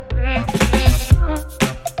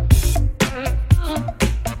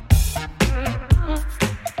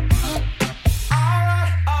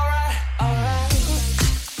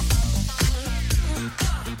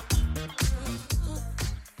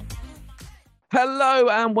Hello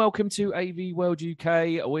and welcome to AV World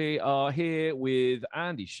UK. We are here with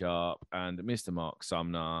Andy Sharp and Mr. Mark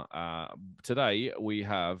Sumner. Today we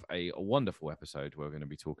have a wonderful episode. We're going to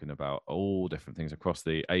be talking about all different things across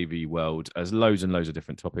the AV world. There's loads and loads of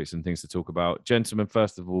different topics and things to talk about. Gentlemen,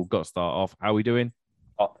 first of all, got to start off. How are we doing?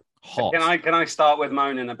 Hot. Can I start with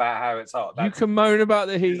moaning about how it's hot? You can moan about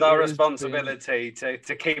the heat. It's our responsibility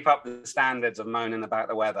to keep up the standards of moaning about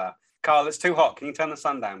the weather. Carl, it's too hot. Can you turn the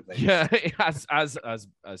sun down, please? Yeah, as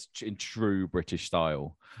in true British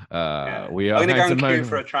style. We are I'm going to go and queue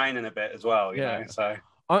for a train in a bit as well. You know, so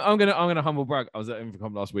I'm gonna humble brag. I was at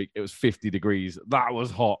Infocom last week. It was 50 degrees. That was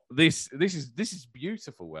hot. This is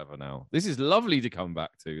beautiful weather now. This is lovely to come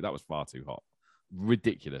back to. That was far too hot.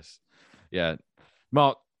 Ridiculous. Yeah,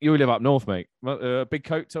 Mark, you live up north, mate. Big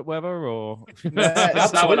coat up weather or? Yeah,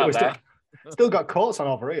 absolutely. Still got coats on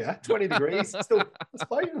over here. 20 degrees. Still, it's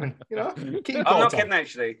fine. You know, I'm not kidding.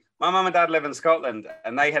 Actually, my mum and dad live in Scotland,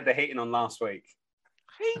 and they had the heating on last week.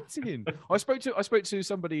 Heating. I spoke to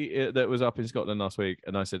somebody that was up in Scotland last week,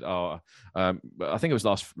 and I said, I think it was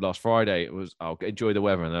last Friday. It was, I'll enjoy the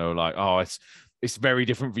weather, and they were like, it's very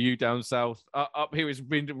different for you down south. Up here, it's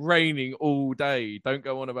been raining all day. Don't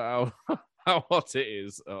go on about how hot it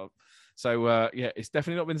is. It's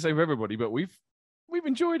definitely not been the same for everybody, but we've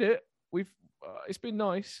enjoyed it. It's been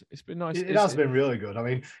nice. It's been nice. It has been really good. I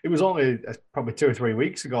mean, it was only probably 2 or 3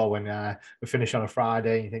 weeks ago when we finished on a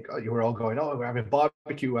Friday. And you think, you were all going, we're having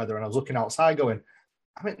barbecue weather, and I was looking outside, going,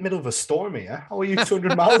 I'm in the middle of a storm here. How are you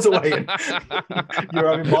 200 miles away and you're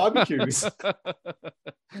having barbecues?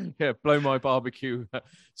 Yeah, blow my barbecue.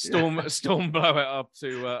 Storm blow it up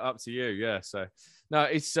to you. Yeah. So no,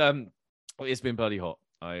 it's been bloody hot.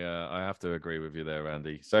 I have to agree with you there,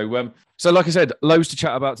 Andy. So like I said, loads to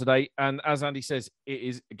chat about today. And as Andy says, it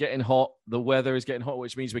is getting hot. The weather is getting hot,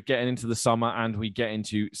 which means we're getting into the summer and we get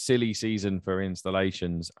into silly season for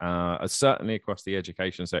installations, certainly across the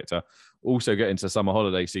education sector. Also get into summer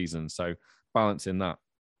holiday season. So balancing that.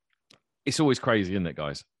 It's always crazy, isn't it,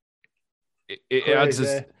 guys? It adds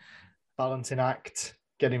a balancing act,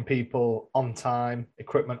 getting people on time,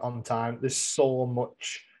 equipment on time. There's so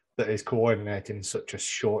much that is coordinating in such a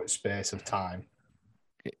short space of time.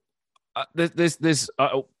 There's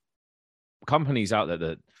companies out there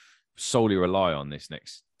that solely rely on this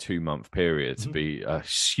next 2-month period to be a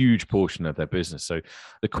huge portion of their business. So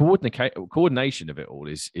the coordination of it all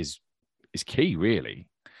is key, really.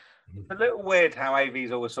 It's a little weird how AV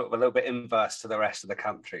is always sort of a little bit inverse to the rest of the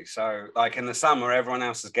country. So, like in the summer, everyone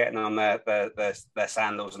else is getting on their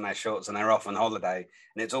sandals and their shorts and they're off on holiday.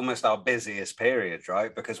 And it's almost our busiest period,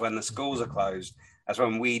 right? Because when the schools are closed, that's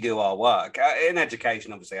when we do our work. In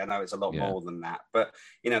education, obviously, I know it's a lot more than that. But,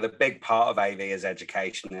 the big part of AV is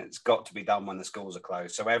education. It's got to be done when the schools are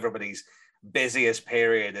closed. So everybody's busiest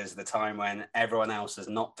period is the time when everyone else is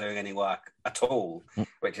not doing any work at all,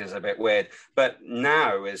 which is a bit weird. But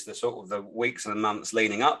now is the sort of the weeks and months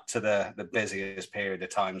leading up to the busiest period of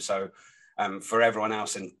time. So for everyone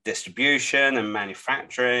else in distribution and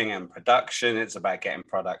manufacturing and production, it's about getting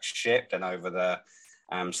products shipped and over the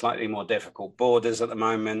slightly more difficult borders at the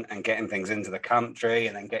moment, and getting things into the country,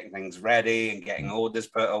 and then getting things ready and getting orders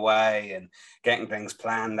put away and getting things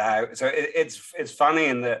planned out. So it's funny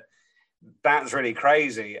in that that's really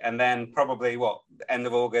crazy. And then probably end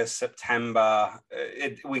of August, September,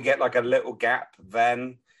 we get like a little gap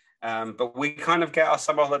then. But we kind of get our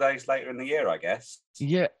summer holidays later in the year, I guess.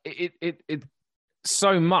 Yeah, it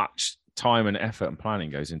so much time and effort and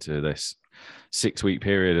planning goes into this 6-week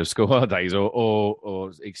period of school holidays,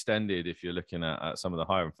 or extended if you're looking at some of the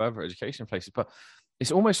higher and further education places. But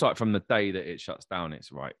it's almost like from the day that it shuts down,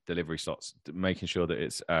 it's right delivery slots, making sure that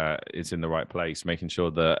it's in the right place, making sure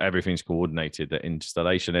that everything's coordinated, that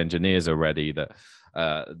installation engineers are ready, that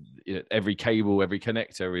every cable, every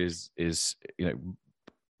connector is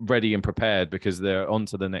ready and prepared because they're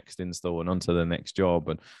onto the next install and onto the next job,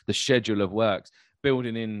 and the schedule of works,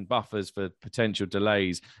 building in buffers for potential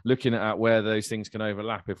delays, looking at where those things can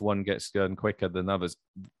overlap if one gets done quicker than others.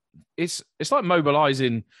 It's like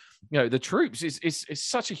mobilizing, the troops. It's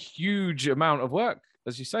such a huge amount of work,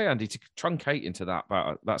 as you say, Andy, to truncate into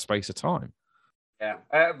that space of time.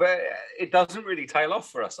 Yeah, but it doesn't really tail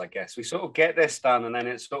off for us, I guess. We sort of get this done, and then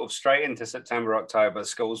it's sort of straight into September, October.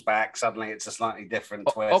 School's back. Suddenly, it's a slightly different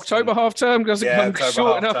twist. October half term doesn't come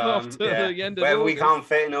short enough after the end of Where August. We can't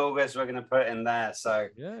fit in August, we're going to put it in there. So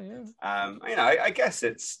I guess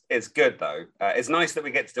it's good though. It's nice that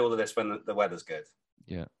we get to do all of this when the weather's good.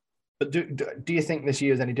 Yeah. But do you think this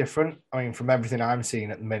year is any different? I mean, from everything I'm seeing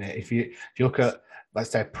at the minute, if you look at, let's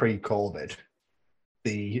say, pre-COVID,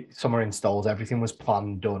 the summer installs, everything was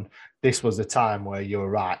planned, done. This was the time where you're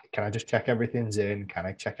right. Can I just check everything's in? Can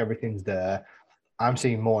I check everything's there? I'm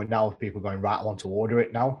seeing more now of people going, right, I want to order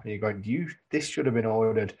it now. And you're going, this should have been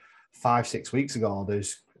ordered 5-6 weeks ago.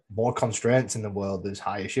 There's more constraints in the world. There's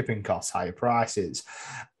higher shipping costs, higher prices.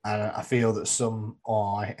 And I feel that some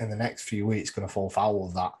are in the next few weeks going to fall foul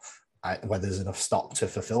of that, where there's enough stock to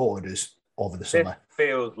fulfill orders over the summer. It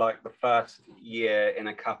feels like the first year in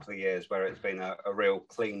a couple of years where it's been a real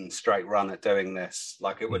clean, straight run at doing this,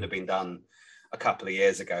 like it would have been done a couple of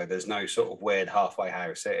years ago. There's no sort of weird halfway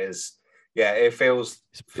house. It is, yeah, it feels...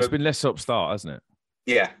 It's been less up-start, hasn't it?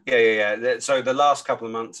 Yeah. So the last couple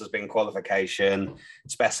of months has been qualification,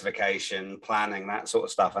 specification, planning, that sort of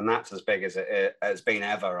stuff. And that's as big as it's been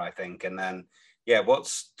ever, I think. And then, yeah,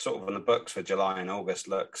 what's sort of on the books for July and August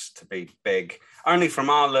looks to be big, only from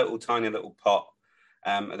our tiny little pot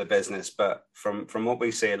of the business. But from what we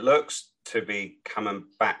see, it looks to be coming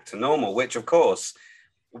back to normal, which, of course,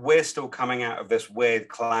 we're still coming out of this weird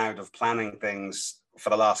cloud of planning things for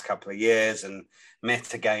the last couple of years and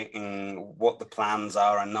mitigating what the plans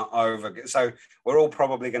are and not over. So we're all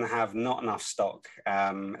probably going to have not enough stock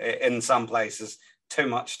in some places, too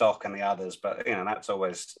much stock in the others, but that's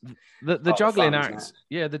always the juggling act.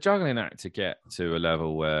 Yeah, the juggling act to get to a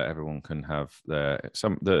level where everyone can have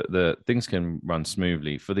the things can run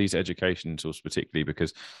smoothly for these education tools, particularly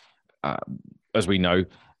because as we know,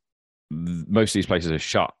 most of these places are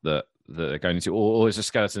shut that are going into, or it's a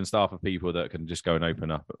skeleton staff of people that can just go and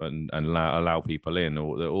open up and allow people in,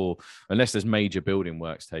 or unless there's major building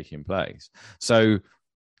works taking place. So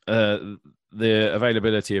the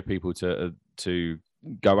availability of people to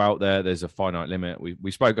go out there's a finite limit.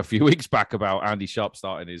 We spoke a few weeks back about Andy Sharp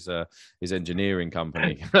starting his engineering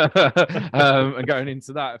company and going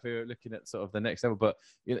into that if we were looking at sort of the next level. But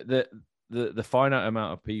the finite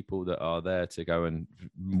amount of people that are there to go and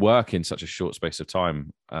work in such a short space of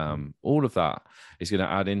time, all of that is going to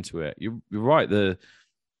add into it. You're right. The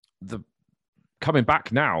coming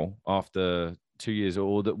back now after 2 years,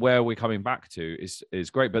 or that where we're coming back to is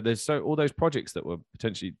great. But there's all those projects that were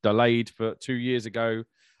potentially delayed for 2 years ago,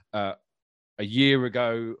 a year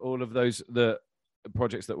ago, all of the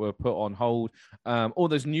projects that were put on hold, all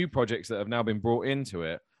those new projects that have now been brought into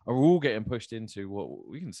it are all getting pushed into what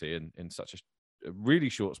we can see in such a really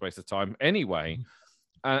short space of time anyway.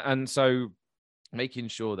 And so making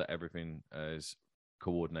sure that everything is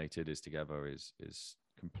coordinated, is together, is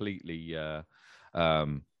completely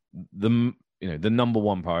the number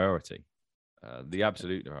one priority, the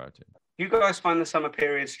absolute priority. You guys find the summer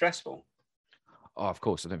period stressful? Oh, of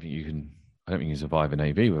course. I don't think you can survive in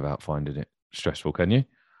AV without finding it stressful, can you?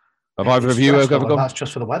 Have either of you ever gone? That's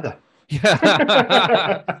just for the weather.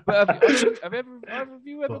 Yeah. But have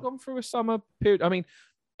you ever gone through a summer period? I mean,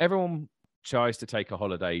 everyone tries to take a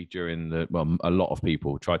holiday during a lot of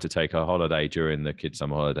people try to take a holiday during the kids'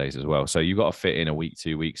 summer holidays as well. So you've got to fit in a week,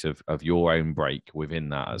 2 weeks of your own break within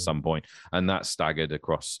that at some point, and that's staggered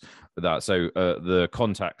across that. So the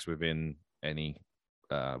contacts within any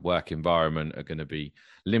work environment are going to be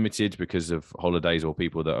limited because of holidays or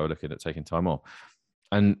people that are looking at taking time off.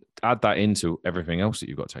 And add that into everything else that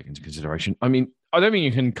you've got to take into consideration. I mean, I don't think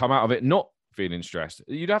you can come out of it not feeling stressed.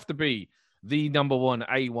 You'd have to be the number one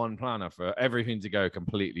A1 planner for everything to go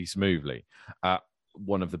completely smoothly at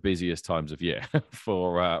one of the busiest times of year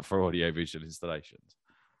for audiovisual installations.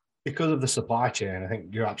 Because of the supply chain, I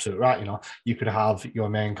think you're absolutely right. You could have your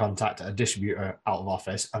main contact at a distributor out of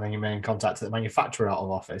office, and then your main contact at the manufacturer out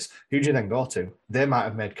of office. Who do you then go to? They might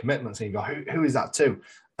have made commitments, and you go, who is that to?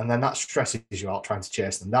 And then that stresses you out trying to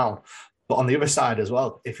chase them down. But on the other side as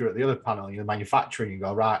well, if you're at the other panel, you're manufacturing, you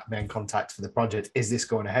go, right, main contact for the project, is this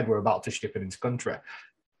going ahead? We're about to ship it into country.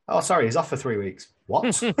 Oh, sorry, he's off for 3 weeks. What?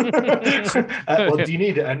 Well, do you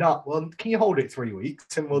need it or not? Well, can you hold it 3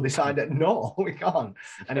 weeks? And we'll decide that no, we can't.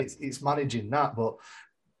 And it's managing that. But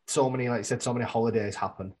so many, like you said, so many holidays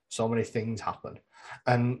happen, so many things happen.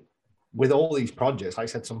 And with all these projects, like I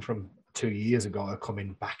said, some from 2 years ago are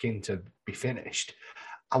coming back in to be finished.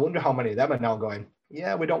 I wonder how many of them are now going,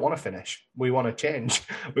 yeah, we don't want to finish. We want to change.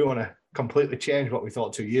 We want to completely change what we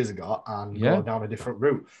thought 2 years ago and go down a different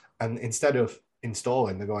route. And instead of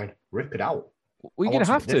installing, they're going, rip it out. We're going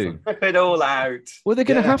to have to rip it all out. Well, they're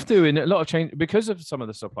going to have to in a lot of change because of some of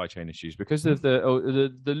the supply chain issues, because of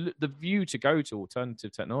the view to go to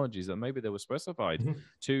alternative technologies that maybe they were specified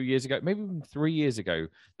 2 years ago, maybe even 3 years ago,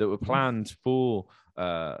 that were planned for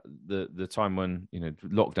the time when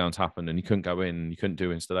lockdowns happened and you couldn't go in, you couldn't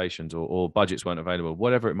do installations, or budgets weren't available,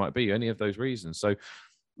 whatever it might be, any of those reasons. So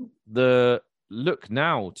the look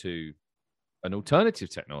now to an alternative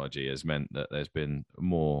technology has meant that there's been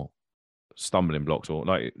more stumbling blocks or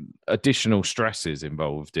like additional stresses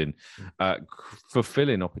involved in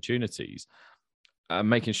fulfilling opportunities,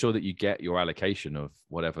 making sure that you get your allocation of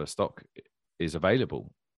whatever stock is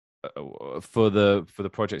available for the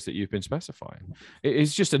projects that you've been specifying. It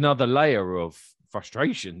is just another layer of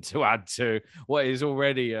frustration to add to what is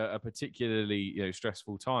already a particularly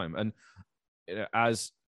stressful time. And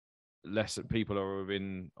as less people are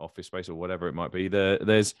in office space or whatever it might be,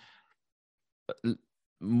 there's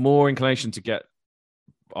more inclination to get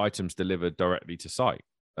items delivered directly to site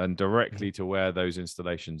and directly to where those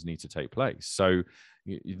installations need to take place. So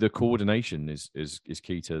the coordination is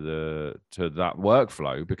key to that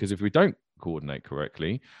workflow, because if we don't coordinate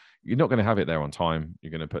correctly, you're not going to have it there on time.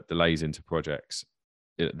 You're going to put delays into projects.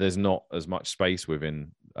 There's not as much space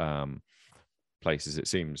within places, it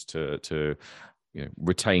seems, to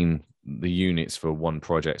retain the units for one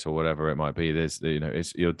project or whatever it might be. There's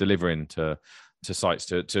you're delivering to sites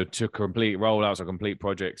to complete rollouts or complete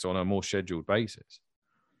projects on a more scheduled basis.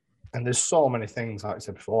 And there's so many things, like I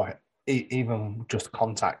said before, even just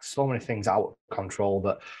contacts, so many things out of control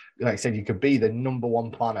that, like I said, you could be the number one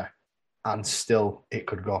planner and still it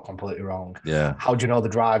could go completely wrong. Yeah. How do you know the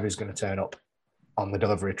driver is going to turn up on the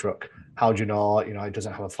delivery truck? How do you know, it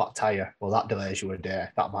doesn't have a flat tire? Well, that delays you a day.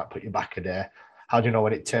 That might put you back a day. How do you know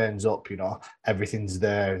when it turns up, everything's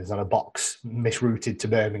there, it's on a box misrouted to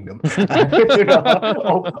Birmingham?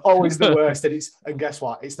 Always the worst. And guess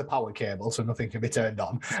what? It's the power cable, so nothing can be turned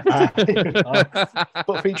on.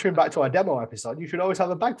 But featuring back to our demo episode, you should always have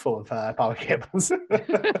a bag full of power cables. But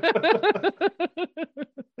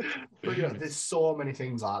there's so many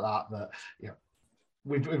things like that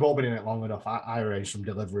we've all been in it long enough. I arranged some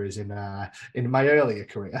deliveries in my earlier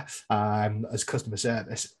career as customer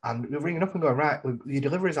service, and we're ringing up and going, right, your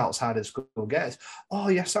delivery's outside of school gates. Oh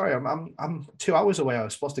yeah, sorry, I'm 2 hours away. I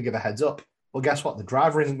was supposed to give a heads up. Well, guess what? The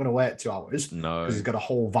driver isn't going to wait 2 hours. No, because he's got a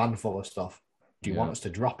whole van full of stuff. Do you want us to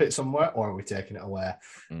drop it somewhere, or are we taking it away?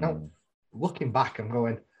 Now, looking back, I'm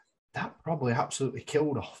going, that probably absolutely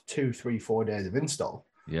killed off 2, 3, 4 days of install.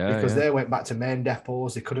 Yeah, because they went back to main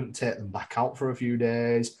depots. They couldn't take them back out for a few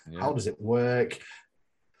days. Yeah. How does it work?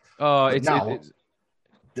 The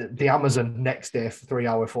Amazon next day for 3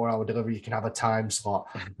 hour, 4 hour delivery, you can have a time slot.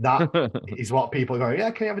 That is what people are going,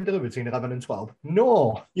 yeah, can you have a delivery between 11 and 12?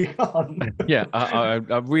 No, you can't. Yeah, I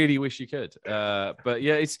really wish you could. But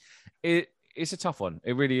yeah, it's a tough one.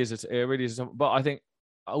 It really is. It really is. But I think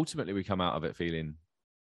ultimately we come out of it feeling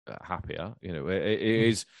happier.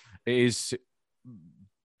 It is.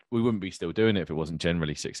 We wouldn't be still doing it if it wasn't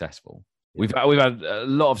generally successful. Yeah. We've had a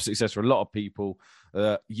lot of success for a lot of people.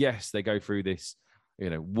 Yes, they go through this,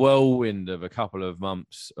 whirlwind of a couple of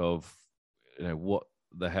months of, what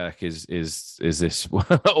the heck is this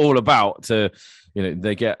all about? To,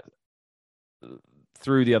 they get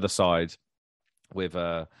through the other side with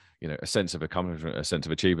a sense of accomplishment, a sense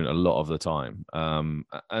of achievement a lot of the time.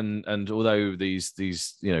 And although these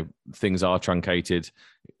things are truncated,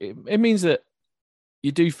 it means that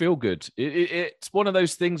you do feel good. It's one of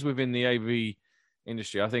those things within the AV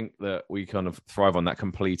industry. I think that we kind of thrive on that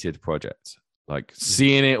completed project, like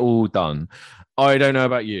seeing it all done. I don't know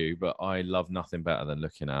about you, but I love nothing better than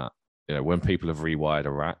looking at, when people have rewired a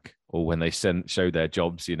rack, or when they show their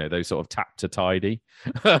jobs, those sort of tap to tidy.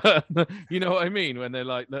 You know what I mean? When they're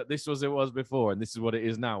like, this was it was before, and this is what it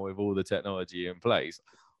is now with all the technology in place.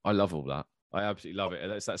 I love all that. I absolutely love it.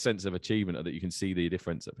 It's that sense of achievement that you can see the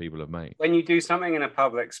difference that people have made. When you do something in a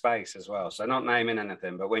public space as well, so not naming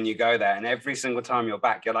anything, but when you go there and every single time you're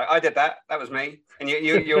back, you're like, I did that. That was me. And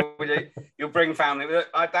you'll bring family.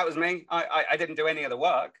 That was me. I didn't do any of the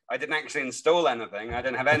work. I didn't actually install anything. I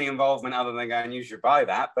didn't have any involvement other than going, you should buy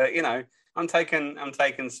that. But, I'm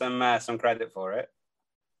taking some credit for it.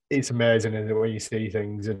 It's amazing, isn't it, when you see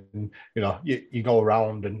things and, you go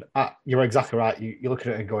around and you're exactly right. You look at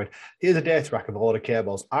it and going, here's a data rack of a load of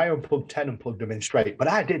cables. I unplugged 10 and plugged them in straight, but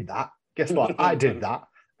I did that. Guess what? I did that.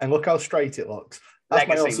 And look how straight it looks. That's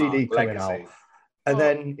legacy, my LCD coming out. And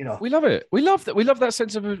then, we love it. We love that. We love that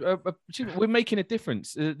sense of we're making a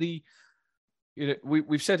difference.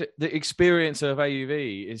 We've said it, the experience of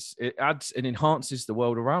AUV it adds and enhances the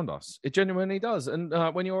world around us. It genuinely does. And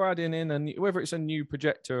when you're adding in, and whether it's a new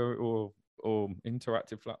projector or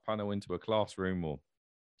interactive flat panel into a classroom, or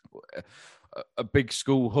a big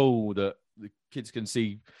school hall that the kids can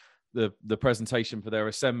see the presentation for their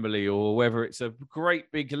assembly, or whether it's a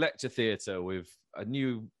great big lecture theatre with a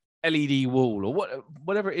new LED wall, or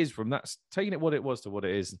whatever it is, from that, taking it what it was to what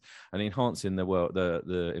it is and enhancing the world,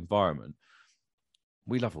 the environment.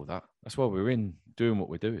 We love all that. That's why we're in doing what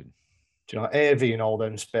we're doing. Do AV in all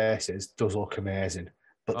them spaces does look amazing,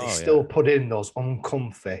 but they Oh, still yeah. put in those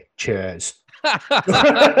uncomfy chairs. They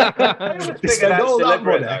They figure spend that's all that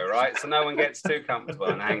deliberate money. though, right? So no one gets too comfortable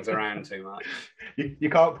and hangs around too much. You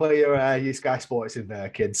can't play your Sky Sports in there,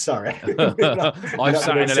 kids. Sorry, you're not I've sat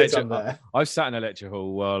gonna in a sit lecture. on there. I've sat in a lecture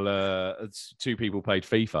hall while two people played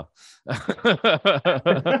FIFA.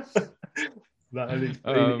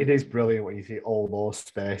 It is brilliant when you see all those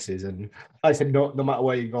spaces. And like I said, no matter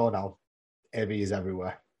where you go now, AV is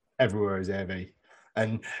everywhere. Everywhere is AV.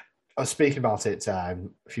 And I was speaking about it a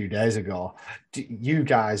few days ago. You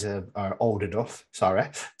guys are old enough, to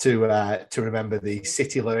remember the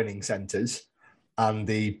city learning centres and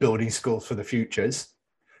the building schools for the futures.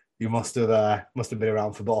 You must have been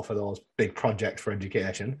around for both of those big projects for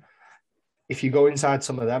education. If you go inside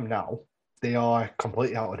some of them now, they are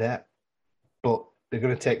completely out of date, but they're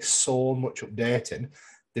going to take so much updating.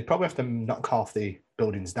 They'd probably have to knock half the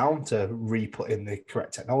buildings down to re-put in the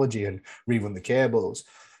correct technology and rerun the cables.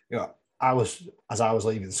 You know, as I was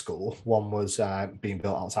leaving school, one was being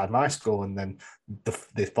built outside my school, and then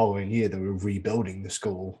the following year they were rebuilding the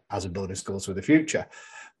school as a building schools for the future.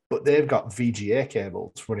 But they've got VGA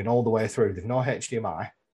cables running all the way through. They've no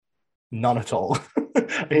HDMI, none at all.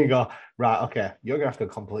 And you go, right, okay, you're gonna have to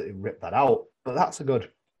completely rip that out. But that's a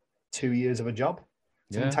good 2 years of a job.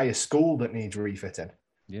 It's an entire school that needs refitting.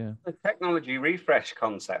 Yeah. The technology refresh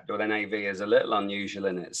concept within AV is a little unusual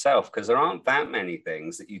in itself, because there aren't that many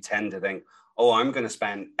things that you tend to think, oh, I'm going to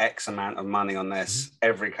spend X amount of money on this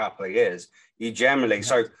every couple of years. You generally,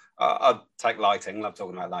 so I'll take lighting, love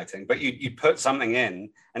talking about lighting, but you put something in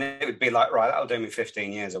and it would be like, right, that'll do me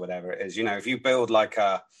 15 years or whatever it is. You know, if you build like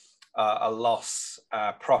a loss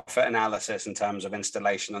profit analysis in terms of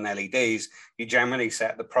installation on LEDs, you generally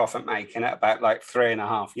set the profit making at about like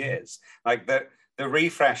 3.5 years. Like the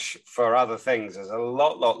refresh for other things is a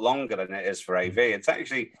lot longer than it is for AV. It's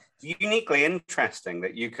actually uniquely interesting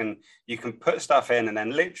that you can put stuff in and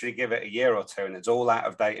then literally give it a year or two and it's all out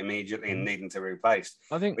of date immediately and needing to be replaced.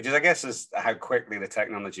 I think, which is, I guess, is how quickly the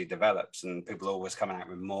technology develops, and people are always coming out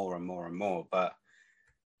with more and more and more. But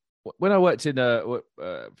when I worked in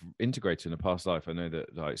integrator in a past life, I know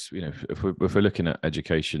that, like, you know, if we're looking at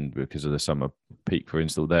education because of the summer peak for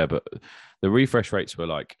install there, but the refresh rates were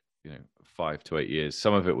like, you know, 5 to 8 years.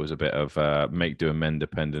 Some of it was a bit of make, do, amend,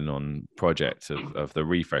 depending on project of the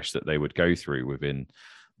refresh that they would go through within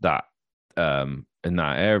that in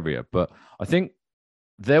that area. But I think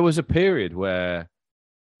there was a period where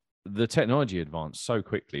the technology advanced so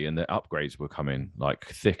quickly and the upgrades were coming like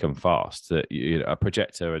thick and fast that a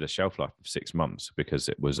projector had a shelf life of 6 months because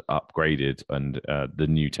it was upgraded, and the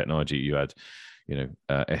new technology you had, you know,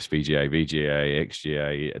 SVGA, VGA,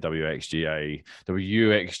 XGA, WXGA,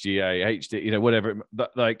 WXGA, HD, you know, whatever,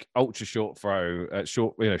 like ultra short throw,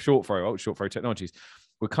 short throw, ultra short throw technologies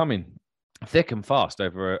were coming thick and fast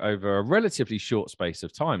over a relatively short space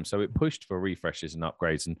of time. So it pushed for refreshes and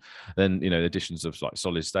upgrades, and then, you know, additions of like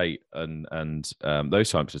solid state and those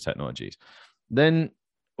types of technologies. Then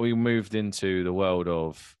we moved into the world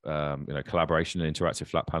of you know, collaboration and interactive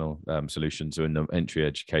flat panel solutions in the entry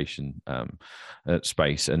education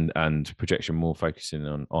space, and projection more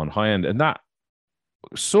focusing on high end, and that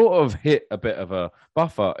sort of hit a bit of a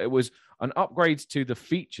buffer. It was an upgrade to the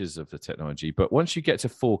features of the technology, but once you get to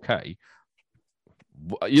 4K,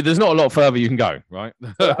 there's not a lot further you can go, right?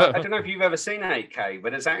 I don't know if you've ever seen 8K,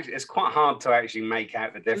 but it's quite hard to actually make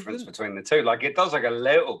out the difference between the two. Like, it does look a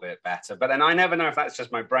little bit better, but then I never know if that's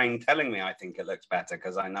just my brain telling me I think it looks better,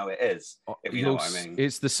 because I know it is, if you know what I mean.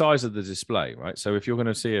 It's the size of the display, right? So if you're going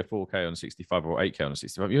to see a 4K on 65 or 8K on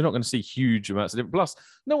 65, you're not going to see huge amounts of difference. Plus,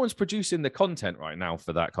 no one's producing the content right now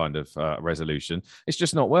for that kind of resolution. It's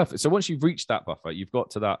just not worth it. So once you've reached that buffer, you've got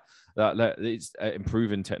to that it's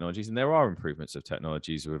improving technologies, and there are improvements of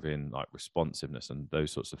technologies within like responsiveness and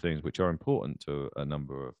those sorts of things, which are important to a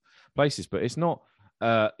number of places. But it's not,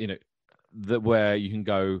 you know, that where you can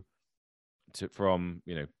go to from,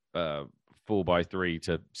 you know, 4:3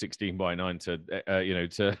 to 16:9 to you know,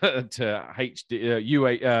 to HD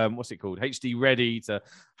UA what's it called, HD ready to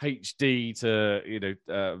HD to, you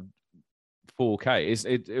know, 4K.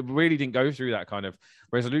 It really didn't go through that kind of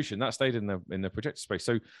resolution. That stayed in the projector space.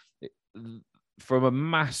 So from a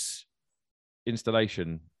mass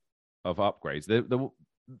installation of upgrades,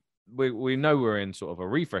 we know we're in sort of a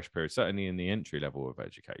refresh period, certainly in the entry level of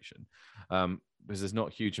education, because there's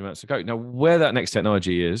not huge amounts to go. Now, where that next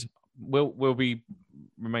technology is will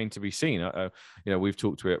remain to be seen. You know, we've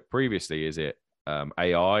talked to it previously. Is it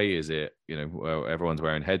AI? Is it, you know, well, everyone's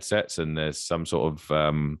wearing headsets and there's some sort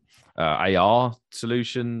of AR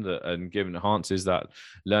solution that enhances that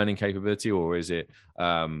learning capability, or is it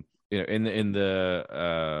further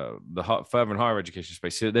and higher education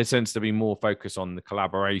space, so there tends to be more focus on the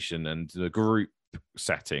collaboration and the group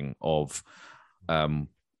setting of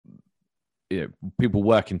people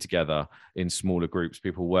working together in smaller groups,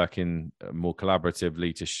 people working more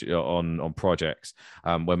collaboratively on projects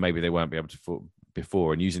where maybe they weren't able to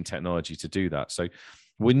before, and using technology to do that. So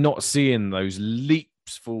we're not seeing those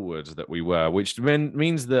leaps forward that we were, which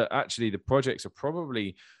means that actually the projects are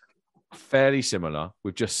probably fairly similar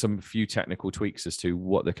with just some few technical tweaks as to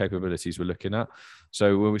what the capabilities we're looking at.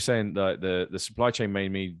 So when we're saying that the supply chain may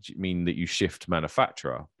mean that you shift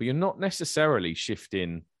manufacturer, but you're not necessarily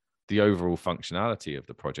shifting the overall functionality of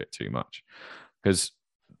the project too much, because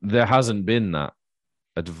there hasn't been that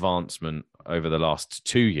advancement over the last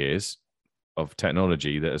 2 years of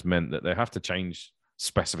technology that has meant that they have to change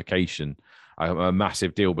specification a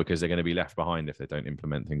massive deal, because they're going to be left behind if they don't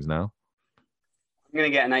implement things now. I'm going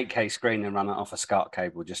to get an 8K screen and run it off a SCART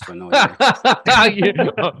cable just to annoy you.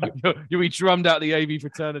 You'll be drummed out the AV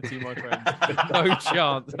fraternity, my friend. No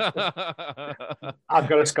chance. I've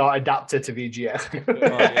got a SCART adapter to VGA.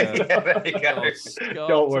 Yeah, there you go.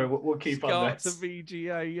 Don't worry, we'll keep on this. SCART to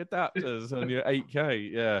VGA adapters on your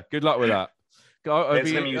 8K. Yeah, good luck with that. It's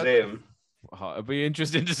in a museum. It'd be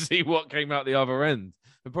interesting to see what came out the other end.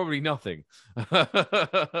 But probably nothing. Yeah,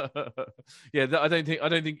 I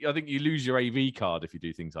think you lose your AV card if you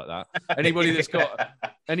do things like that. Anybody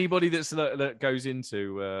that goes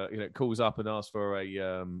into calls up and asks for a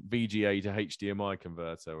VGA to HDMI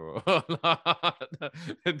converter, or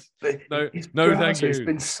no, thank you. It's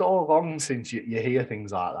been so long since you hear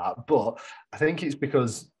things like that, but I think it's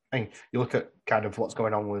because you look at kind of what's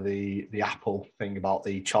going on with the Apple thing about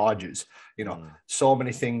the chargers. So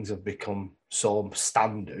many things have become so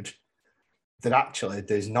standard that actually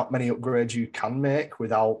there's not many upgrades you can make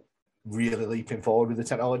without really leaping forward with the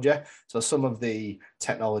technology. So some of the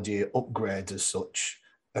technology upgrades as such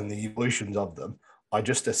and the evolutions of them are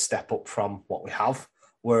just a step up from what we have.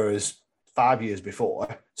 Whereas 5 years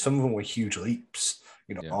before, some of them were huge leaps,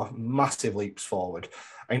 massive leaps forward.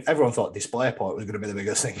 I mean, everyone thought DisplayPort was going to be the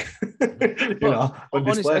biggest thing. When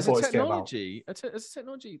DisplayPort came out. As a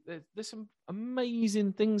technology, there's some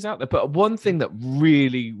amazing things out there. But one thing that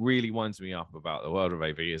really, really winds me up about the world of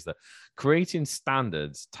AV is that creating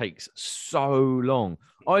standards takes so long.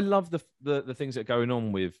 I love the things that are going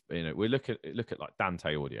on with, we look at like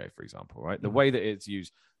Dante audio, for example, right? The way that it's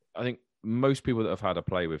used, I think most people that have had a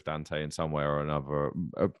play with Dante in some way or another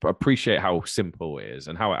appreciate how simple it is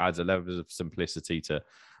and how it adds a level of simplicity to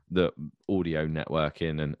the audio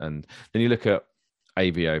networking. And then you look at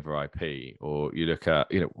AV over IP, or you look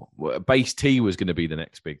at, base T was going to be the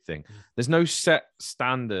next big thing. There's no set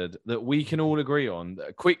standard that we can all agree on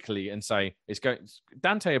quickly and say it's going.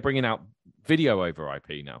 Dante are bringing out video over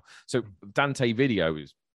IP now. So Dante Video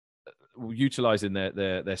is utilizing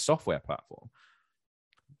their software platform,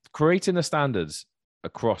 creating the standards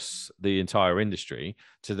across the entire industry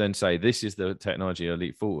to then say this is the technology to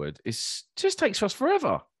leap forward. It just takes us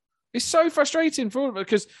forever. It's so frustrating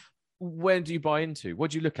because when do you buy into?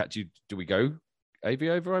 What do you look at? Do we go AV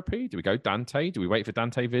over IP? Do we go Dante? Do we wait for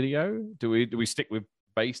Dante Video? Do we stick with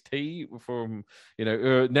base T from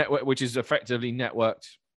network, which is effectively networked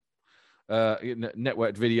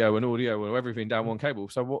video and audio and everything down one cable?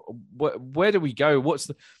 So where do we go? What's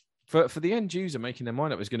the for the end user making their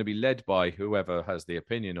mind up is going to be led by whoever has the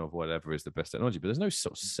opinion of whatever is the best technology, but there's no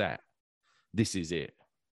sort of set. This is it.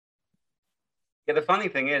 Yeah, the funny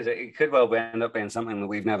thing is, it could well end up being something that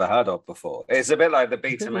we've never heard of before. It's a bit like the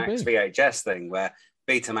Betamax VHS thing, where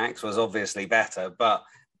Betamax was obviously better, but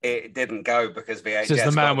it didn't go because VHS. Says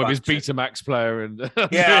the man with his Betamax player, and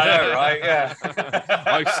yeah, I know, right? Yeah,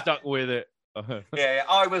 I stuck with it. Yeah,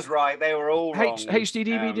 I was right. They were all wrong. HD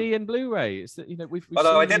DVD and Blu-ray. It's that we've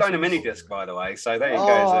although I did own a mini disc, by the way, so there you go.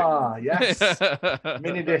 Oh yes,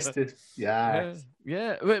 mini disc. Yeah.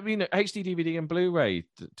 But, HD DVD and Blu-ray,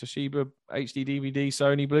 Toshiba HD DVD,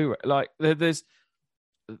 Sony Blu-ray. Like there's,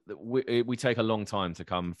 we take a long time to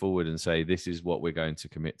come forward and say this is what we're going to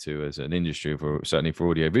commit to as an industry, certainly for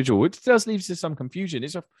audio visual, which does lead to some confusion.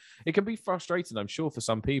 It can be frustrating, I'm sure, for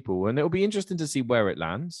some people, and it'll be interesting to see where it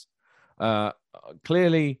lands.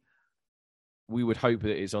 Clearly, we would hope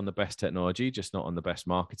that it's on the best technology, just not on the best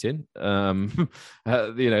marketing.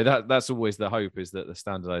 That's always the hope, is that the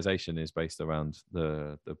standardization is based around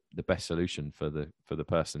the best solution for the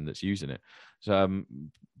person that's using it. So,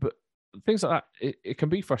 but things like that, it can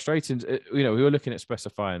be frustrating. We were looking at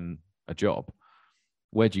specifying a job.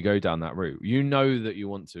 Where do you go down that route? That you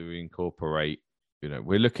want to incorporate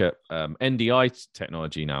we look at NDI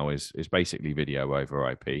technology now is basically video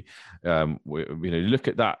over IP. Look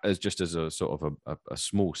at that as just as a sort of a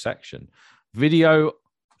small section. Video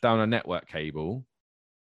down a network cable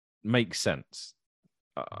makes sense.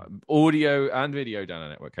 Audio and video down a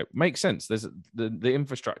network cable makes sense. There's the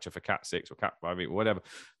infrastructure for Cat 6 or Cat 5 or whatever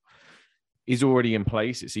is already in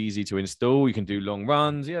place. It's easy to install. You can do long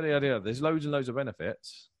runs. Yeah. There's loads and loads of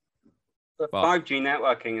benefits. But 5G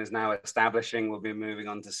networking is now establishing. We'll be moving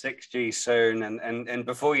on to 6G soon, and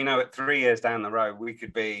before you know it, 3 years down the road,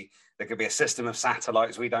 there could be a system of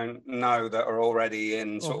satellites we don't know that are already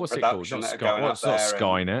in sort of production that are going up there. What's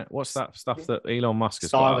Skynet? What's that stuff that Elon Musk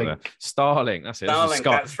has Starlink. got out there? Starlink. That's it. Starlink,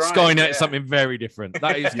 that's right. Skynet is something very different.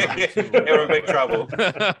 That is. You're in big trouble.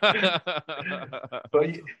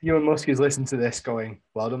 But you and Musk is listening to this going,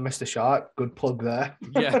 well done, Mr. Shark. Good plug there.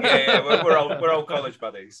 Yeah. We're all college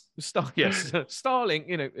buddies. Starlink,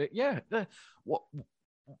 what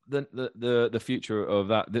the future of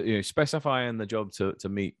that, specifying the job to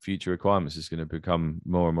meet future requirements is going to become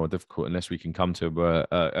more and more difficult unless we can come to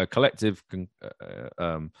a collective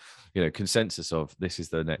consensus of this is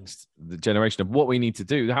the generation of what we need to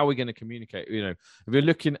do. How are we going to communicate? If you're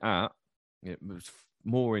looking at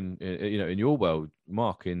more in your world,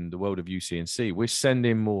 Mark, in the world of UC&C, we're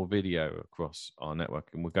sending more video across our network,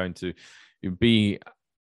 and we're going to be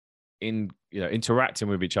interacting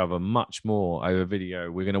with each other much more over video.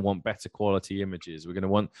 We're going to want better quality images. We're going to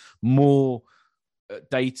want more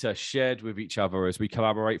data shared with each other as we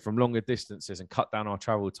collaborate from longer distances and cut down our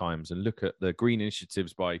travel times, and look at the green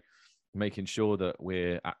initiatives by making sure that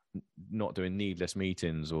we're not doing needless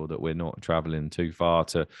meetings, or that we're not traveling too far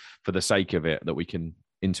for the sake of it, that we can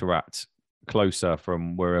interact closer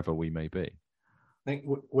from wherever we may be. I think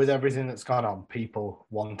with everything that's gone on, people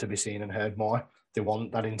want to be seen and heard more. They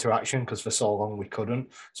want that interaction because for so long we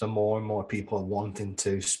couldn't. So more and more people are wanting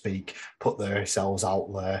to speak, put themselves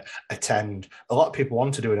out there, attend. A lot of people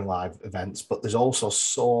want to do it in live events, but there's also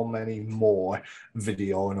so many more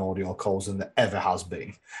video and audio calls than there ever has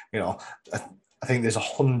been. I think there's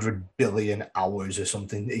 100 billion hours or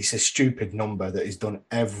something. It's a stupid number that is done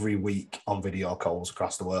every week on video calls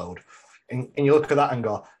across the world. And you look at that and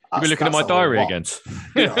go, you'll be looking at my diary again.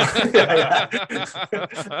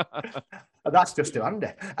 That's just too handy.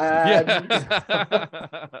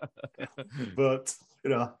 But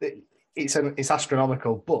it's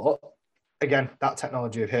astronomical. But again, that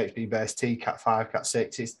technology of HB-based Cat 5, Cat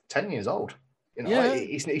 6 is 10 years old.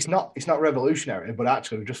 It's not revolutionary, but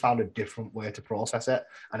actually we've just found a different way to process it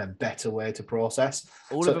and a better way to process.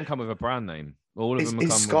 All of them come with a brand name. All of them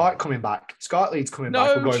is Skype coming back? Skype Lead's coming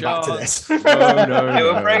back. We're going back to this. No,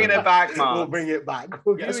 we're bringing it back, Mark. We'll bring it back.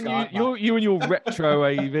 We'll get you and your retro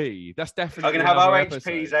AV. That's definitely. I'm going to have our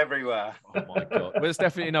HPs everywhere. Oh my god! There's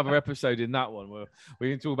definitely another episode in that one where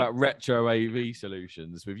we can talk about retro AV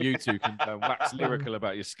solutions. With you two can wax lyrical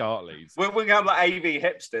about your SCART leads. We're going to have like AV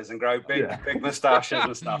hipsters and grow big moustaches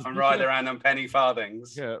and stuff and ride around on penny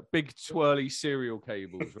farthings. Yeah, big twirly cereal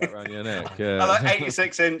cables right around your neck. Yeah. I like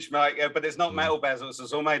 86-inch, Mike, but it's not metal bezels.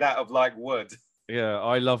 It's all made out of like wood. Yeah,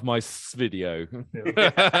 I love my video. And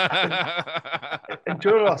do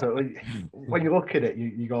you know what, when you look at it,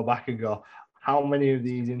 you go back and go, how many of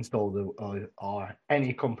these installed are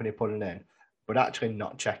any company putting in, but actually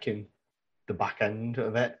not checking the back end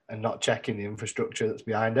of it and not checking the infrastructure that's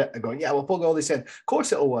behind it and going, yeah, we'll plug all this in. Of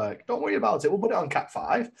course it'll work. Don't worry about it. We'll put it on Cat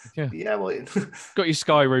 5. Yeah, well... Got your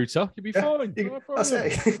Sky router. You'll be fine. That's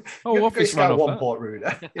it. Office Sky one-port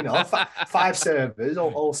router. 5 servers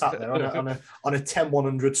all sat there on a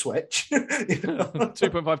 10100 switch.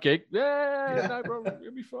 2.5 gig. Yeah, no problem.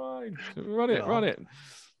 You'll be fine. Run it.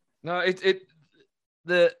 No,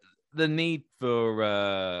 the need for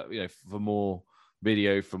for more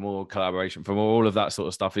video, for more collaboration, for more all of that sort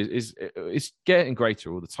of stuff is getting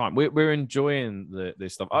greater all the time. We're enjoying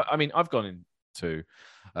this stuff. I mean, I've gone into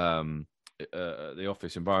the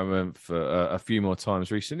office environment for a few more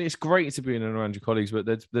times recently. It's great to be in and around your colleagues, but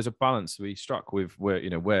there's a balance to be struck with where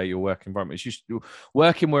your work environment is. Just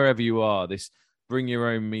working wherever you are. This bring your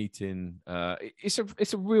own meeting. It's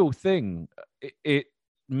a real thing. It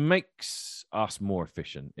makes us more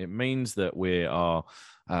efficient. It means that we are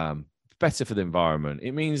better for the environment.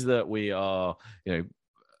 It means that we are,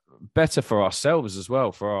 better for ourselves as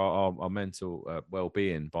well, for our mental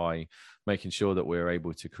well-being, by making sure that we're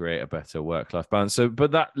able to create a better work-life balance. So,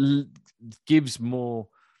 but that gives more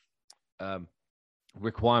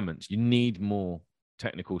requirements. You need more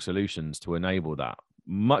technical solutions to enable that,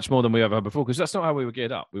 much more than we ever had before, because that's not how we were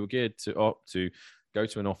geared up. We were geared to go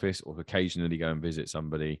to an office or occasionally go and visit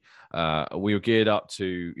somebody. We were geared up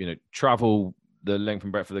to, travel the length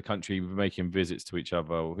and breadth of the country, making visits to each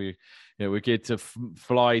other. We're geared to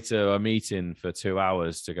fly to a meeting for 2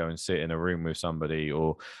 hours to go and sit in a room with somebody,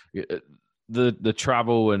 or the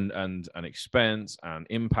travel and expense and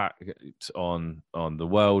impact on the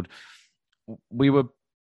world.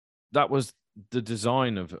 That was the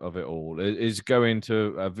design of it all, is going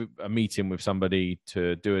to a meeting with somebody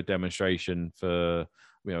to do a demonstration for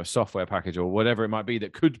a software package or whatever it might be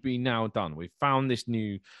that could be now done. We've found this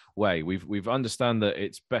new way. We've understand that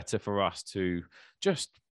it's better for us to just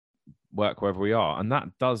work wherever we are, and that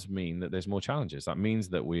does mean that there's more challenges. That means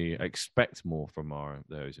that we expect more from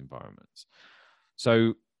those environments.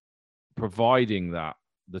 So providing that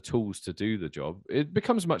the tools to do the job, it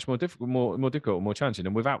becomes much more difficult, more difficult, more challenging.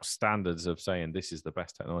 And without standards of saying this is the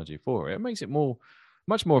best technology for it, it makes it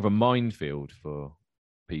much more of a minefield for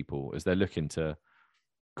people as they're looking to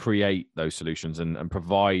create those solutions and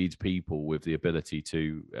provide people with the ability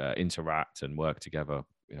to interact and work together,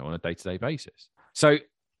 on a day-to-day basis. So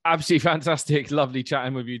absolutely fantastic, lovely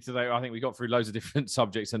chatting with you today. I think we got through loads of different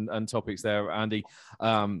subjects and topics there, Andy.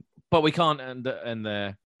 But we can't end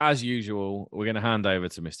there. As usual, we're going to hand over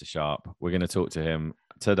to Mr. Sharp. We're going to talk to him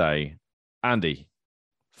today. Andy,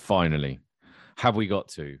 finally, have we got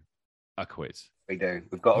to a quiz? We do.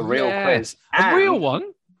 We've got a real quiz. A real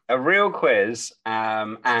one? A real quiz.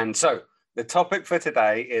 And so the topic for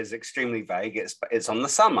today is extremely vague. It's on the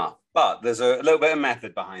summer, but there's a little bit of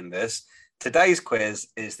method behind this. Today's quiz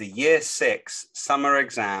is the Year 6 summer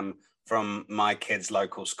exam from my kids'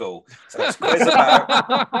 local school. So it's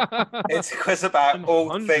a quiz about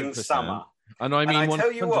all things summer. And I mean,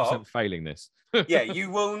 100% failing this. Yeah, you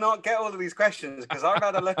will not get all of these questions because I've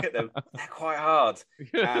had a look at them. They're quite hard.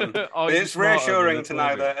 But it's reassuring to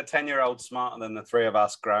know that a 10-year-old's smarter than the three of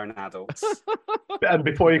us grown adults. And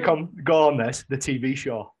before you go on this, the TV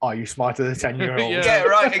show, Are You Smarter Than a 10-Year-Old? Yeah,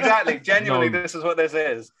 right, exactly. Genuinely, This is what this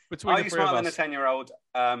is. Between Are you smarter than a 10-year-old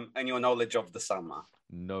and your knowledge of the summer?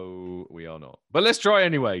 No, we are not. But let's try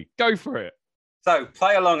anyway. Go for it. So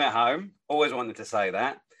play along at home. Always wanted to say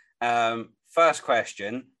that. First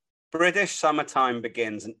question. British summertime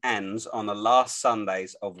begins and ends on the last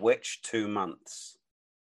Sundays of which 2 months?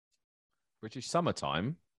 British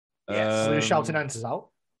summertime? Yes. So you're shouting answers out?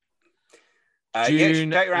 June,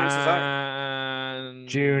 get your answers out.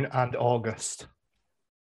 June and August.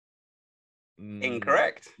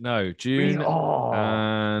 Incorrect. No, June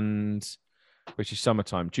and British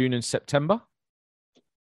summertime. June and September?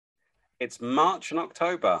 It's March and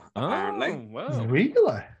October, apparently. Oh, wow.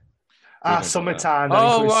 Really? Summertime.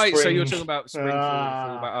 Oh, right. Spring. So you're talking about spring,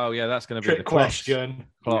 fall. Oh, yeah, that's going to be the question.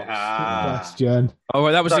 Question. Oh,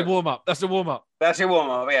 right, that was the warm-up. That's the warm-up. That's your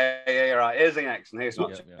warm-up. Yeah, you're right. Here's the next one. Here's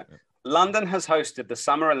what. Yeah. London has hosted the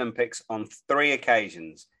Summer Olympics on 3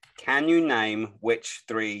 occasions. Can you name which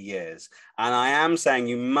 3 years? And I am saying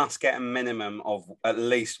you must get a minimum of at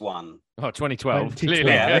least one. Oh, 2012.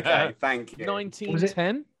 Clearly. Yeah, okay, thank you.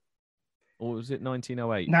 1910? Or was it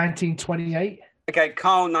 1908? 1928. Okay,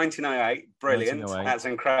 Carl, 1908. Brilliant. 1908. That's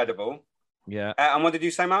incredible. Yeah. And what did you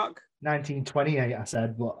say, Mark? 1928, I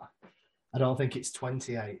said, but I don't think it's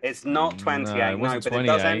 28. It's not 28, no, but 28. It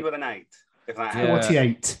does end with an 8. If that helps.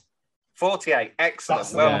 48. 48.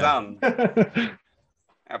 Excellent. Well done.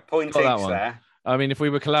 Point each there. I mean, if we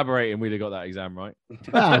were collaborating, we'd have got that exam right.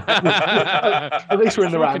 At least we're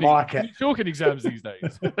in the right market. Talking exams these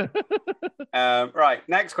days. Right.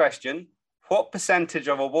 Next question. What percentage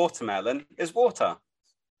of a watermelon is water?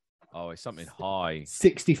 Oh, it's something high.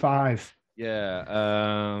 65. Yeah.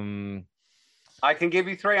 I can give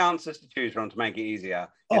you 3 answers to choose from to make it easier.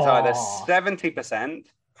 It's either 70%,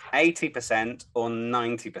 80%, or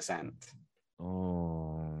 90%.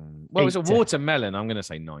 Oh. Well, it's a watermelon. I'm going to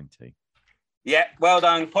say 90. Yeah, well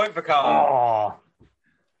done. Point for Carl. Oh.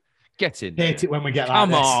 Get in. Hate it when we get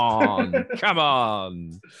Come like on. this. Come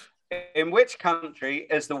on. In which country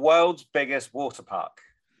is the world's biggest water park?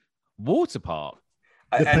 Water park?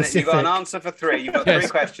 And you've got an answer for 3. You've got 3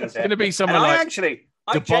 questions here. It's going to be somewhere like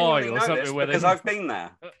Dubai or something because I've been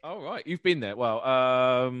there. Oh, right. You've been there.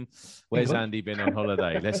 Well, where's Andy been on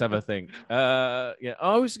holiday? Let's have a think. Yeah,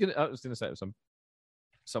 I was gonna say it was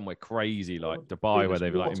somewhere crazy like Dubai where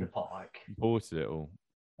they've like imported it all.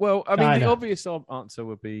 Well, I mean, the obvious answer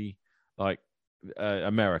would be like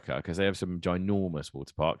America, because they have some ginormous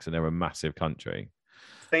water parks and they're a massive country.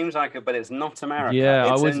 Seems like it, but it's not America.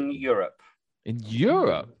 Yeah, it's in Europe. In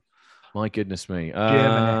Europe? My goodness me.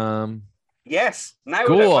 Germany. Yes. Now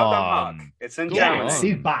Go well on. done, Mark. It's in Germany.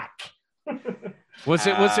 See back. What's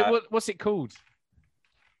it called?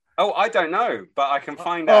 Oh, I don't know, but I can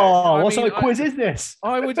find out. Oh, what sort of quiz is this?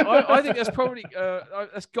 I think that's probably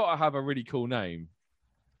that's got to have a really cool name.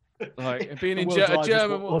 Like being The in world's a largest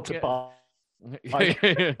German water park.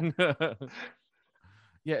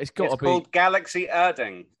 Yeah, it's got to It's be called Galaxy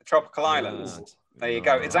Erding, a tropical island. Ah, There you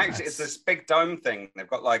go. It's nice. this big dome thing. They've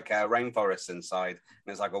got like rainforests inside, and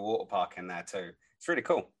there's like a water park in there too. It's really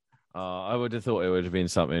cool. I would have thought it would have been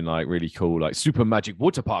something like really cool, like Super Magic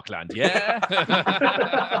Water Park Land. Yeah.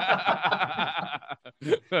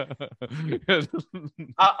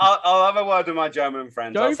 I'll have a word with my German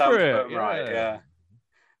friends. Go I'll tell for them to it. put them right.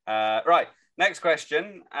 Yeah. Right. Next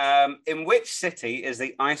question. In which city is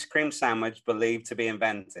the ice cream sandwich believed to be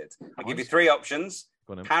invented? I'll give you three options: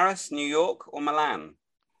 Paris, New York, or Milan.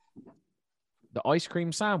 The ice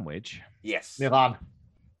cream sandwich? Yes. Milan.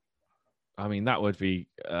 I mean, that would be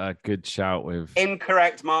a good shout with...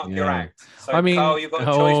 Incorrect, Mark. You're out. So, I mean, Carl, you've got a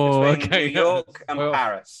choice between New York and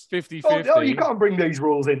Paris. 50-50. Oh, you can't bring these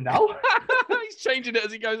rules in now. He's changing it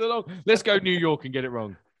as he goes along. Let's go New York and get it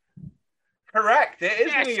wrong. Correct. It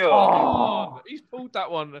is New York. Oh, he's pulled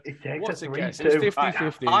that one. What's a guess? It's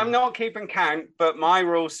 50-50. I'm not keeping count, but my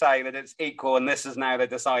rules say that it's equal, and this is now the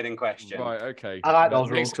deciding question. Right, okay. I like those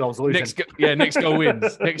rules because I was losing. Next goal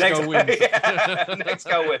wins. Next goal wins. Yeah, next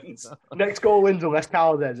goal wins. Next goal wins unless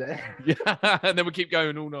Carl does it. Yeah, and then we keep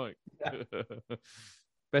going all night.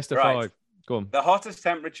 Best of five. Go on. The hottest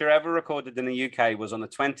temperature ever recorded in the UK was on the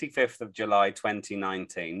 25th of July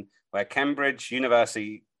 2019, where Cambridge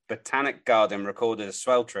University Botanic Garden recorded a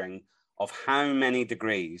sweltering of how many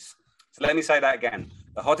degrees? So let me say that again.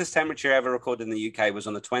 The hottest temperature ever recorded in the UK was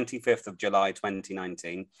on the 25th of July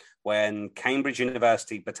 2019, when Cambridge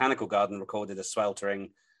University Botanical Garden recorded a sweltering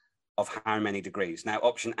of how many degrees? Now,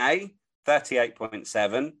 option A,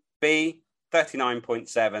 38.7, B,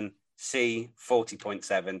 39.7, C,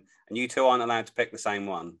 40.7. And you two aren't allowed to pick the same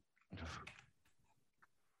one.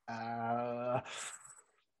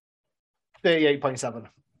 38.7.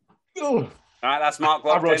 All right, that's Mark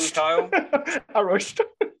locked in, Kyle. I rushed.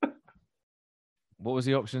 What was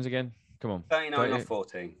the options again? Come on. 39 or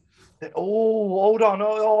 40. Oh, hold on.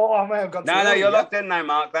 Oh, I may have got No, you're locked in now,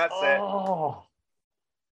 Mark. That's it. I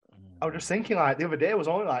was just thinking, like, the other day it was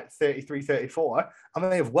only like 33, 34. I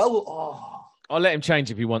may have I'll let him change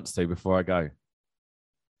if he wants to before I go.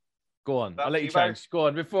 Go on. I'll let you change. Both. Go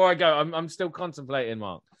on. Before I go, I'm still contemplating,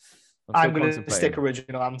 Mark. I'm going to stick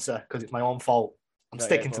original answer because it's my own fault. I'm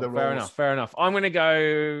sticking to the rules. Fair enough. I'm going to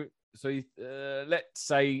go. So let's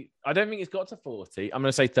say, I don't think it's got to 40. I'm going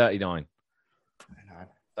to say 39.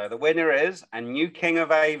 So the winner is a new King of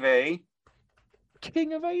AV.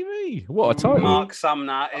 King of AV. What a title. Mark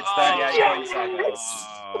Sumner. It's 38.7.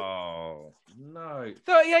 Oh, no.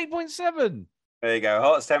 38.7. There you go.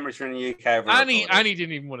 Hottest temperature in the UK. And he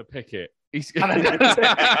didn't even want to pick it.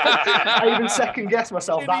 I even second guessed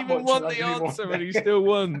myself that much. He didn't even want the answer, and he still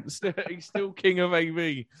won. He's still King of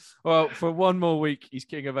AV. Well, for one more week, he's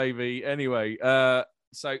King of AV. Anyway,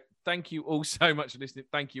 so thank you all so much for listening.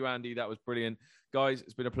 Thank you, Andy. That was brilliant. Guys,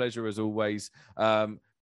 it's been a pleasure as always.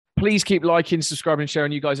 Please keep liking, subscribing, and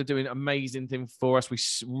sharing. You guys are doing amazing things for us. We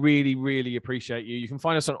really, really appreciate you. You can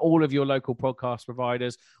find us on all of your local podcast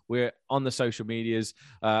providers. We're on the social medias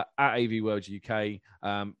at AV World UK.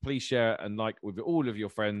 Please share and like with all of your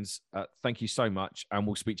friends. Thank you so much, and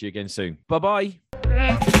we'll speak to you again soon. Bye-bye.